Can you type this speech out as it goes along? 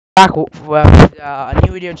back with a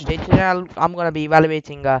new video today. Today I'm gonna be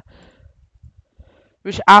evaluating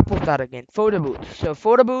which app was that again? Photo Booth. So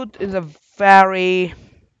Photo Booth is a very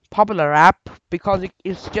popular app because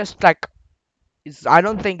it's just like I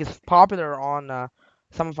don't think it's popular on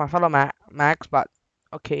some of my fellow Macs, but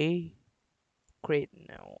okay, great.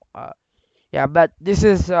 No, yeah, but this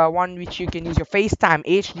is one which you can use your FaceTime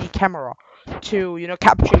HD camera to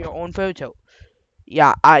capture your own photo.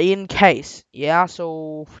 Yeah, in case, yeah,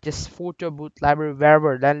 so just photo boot library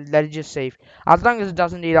wherever, then let it just save as long as it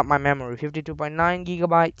doesn't eat up my memory. 52.9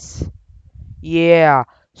 gigabytes. Yeah,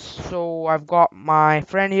 so I've got my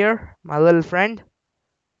friend here, my little friend.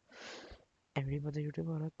 Everybody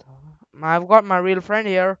I've got my real friend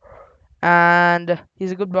here, and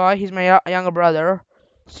he's a good boy. He's my younger brother,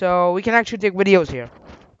 so we can actually take videos here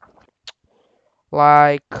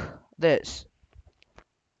like this.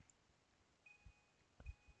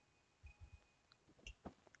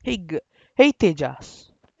 Hey Tejas.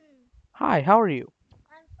 Hi, how are you?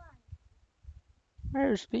 Why are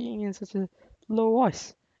you speaking in such a low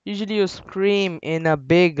voice? Usually you scream in a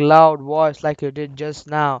big loud voice like you did just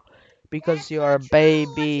now because That's you're not a true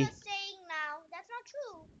what baby. you're saying now. That's not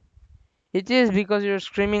true. It is because you're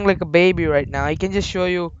screaming like a baby right now. I can just show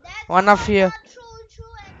you That's one of all your not true, true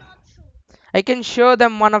and not true. I can show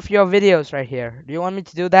them one of your videos right here. Do you want me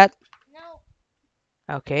to do that?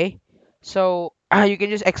 No. Okay. So you can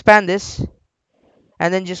just expand this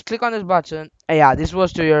and then just click on this button. Yeah, this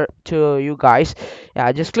was to you guys.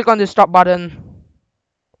 Yeah, just click on the stop button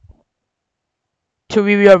to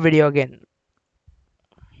view your video again.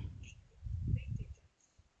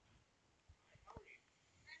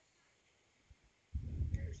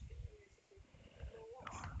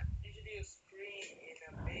 Usually you scream in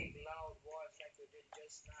a big loud voice like you did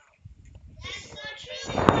just now because That's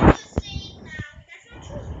you not are a true what baby. you're saying now. That's not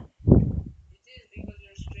true. It is because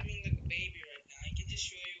you're screaming like a baby right now. I can just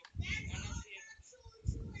show you That's one of all your. not true,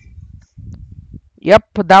 true and not true. Yep,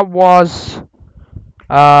 that was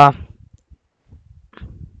uh,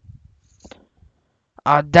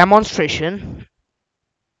 a demonstration.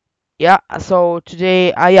 Yeah, so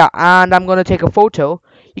today, yeah, and I'm gonna take a photo.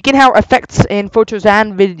 You can have effects in photos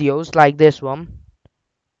and videos like this one.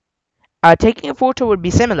 Taking a photo would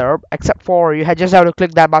be similar, except for you just have to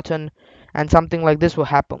click that button, and something like this will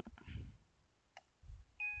happen.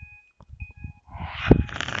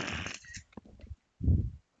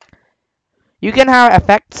 You can have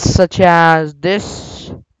effects such as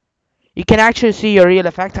this. You can actually see your real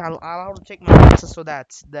effect. I'll have to check my glasses so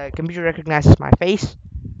that the computer recognizes my face.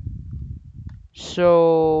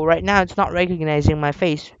 So right now it's not recognizing my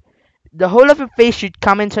face. The whole of your face should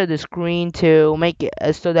come inside the screen to make it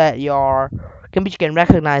so that your computer can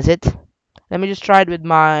recognize it. Let me just try it with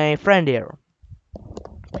my friend here.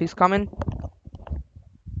 Please come in.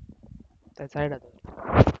 That's it.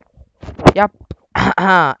 Yep.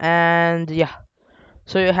 And yeah.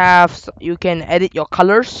 So you can edit your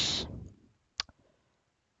colors,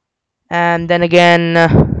 and then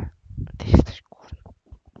again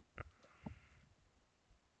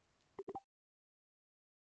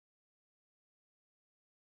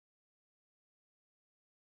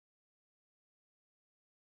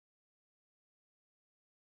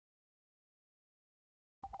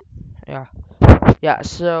yeah, yeah.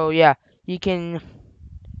 So yeah, you can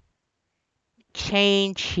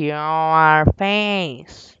change your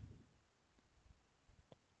face.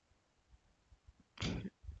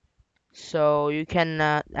 So you can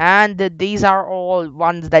and these are all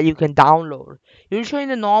ones that you can download. You're showing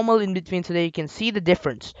the normal in between so that you can see the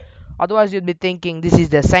difference. Otherwise you'd be thinking this is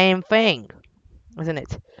the same thing, isn't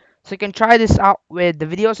it? So you can try this out with the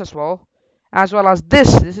videos as well as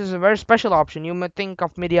this is a very special option. You might think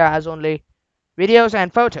of media as only videos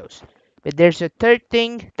and photos, but there's a third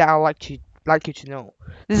thing that I'd like you to know.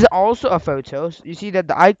 This is also a photo. You see that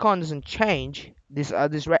the icon doesn't change. This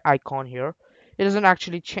red icon here, it doesn't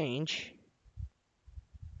actually change.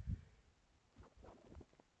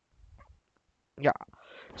 Yeah,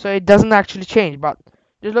 so it doesn't actually change, but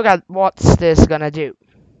just look at what's this gonna do.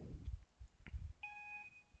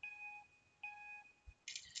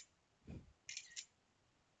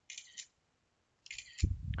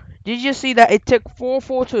 Did you see that it took 4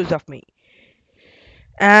 photos of me,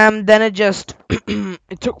 and then it just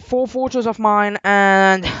it took 4 photos of mine,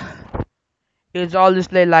 and it's all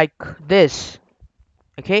displayed like this.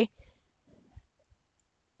 Okay,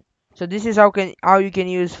 so this is how you can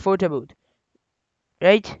use photo booth,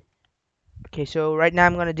 right? Okay, so right now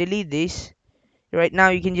I'm gonna delete this. Right now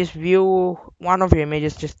you can just view one of your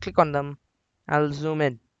images, just click on them. I'll zoom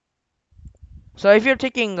in. So if you're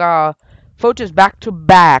taking photos back to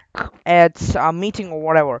back at a meeting or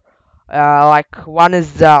whatever, Like one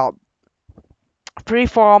is the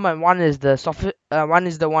freeform and one is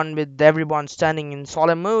the one with everyone standing in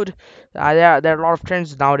solemn mood. There are a lot of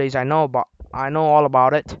trends nowadays. I know, but I know all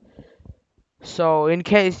about it. So in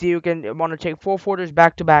case you can want to take 4 photos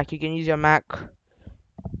back to back, you can use your Mac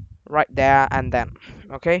right there and then.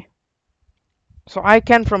 Okay. So I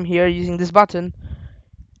can from here using this button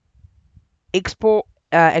export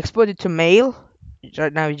it to mail.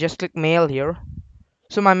 Right now you just click mail here.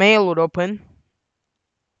 So my mail would open.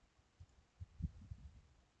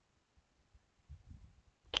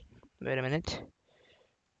 Wait a minute.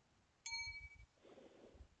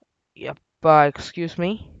 Yep. Excuse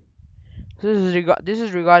me. This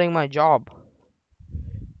is regarding my job.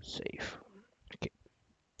 Save. Okay.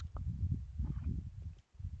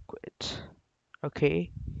 Quit.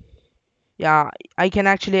 Okay. Yeah, I can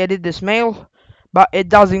actually edit this mail, but it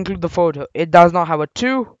does include the photo. It does not have a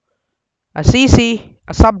to, a CC,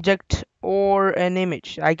 a subject, or an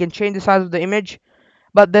image. I can change the size of the image,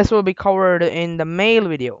 but this will be covered in the mail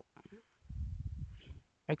video.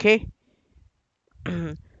 Okay.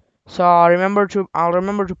 So I'll remember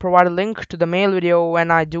to provide a link to the mail video when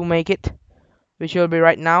I do make it, which will be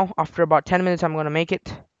right now. After about 10 minutes, I'm gonna make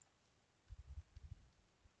it.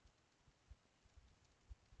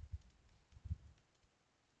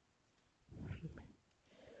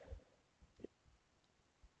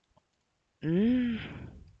 Mm.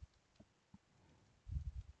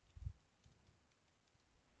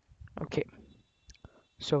 Okay.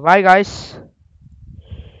 So bye guys.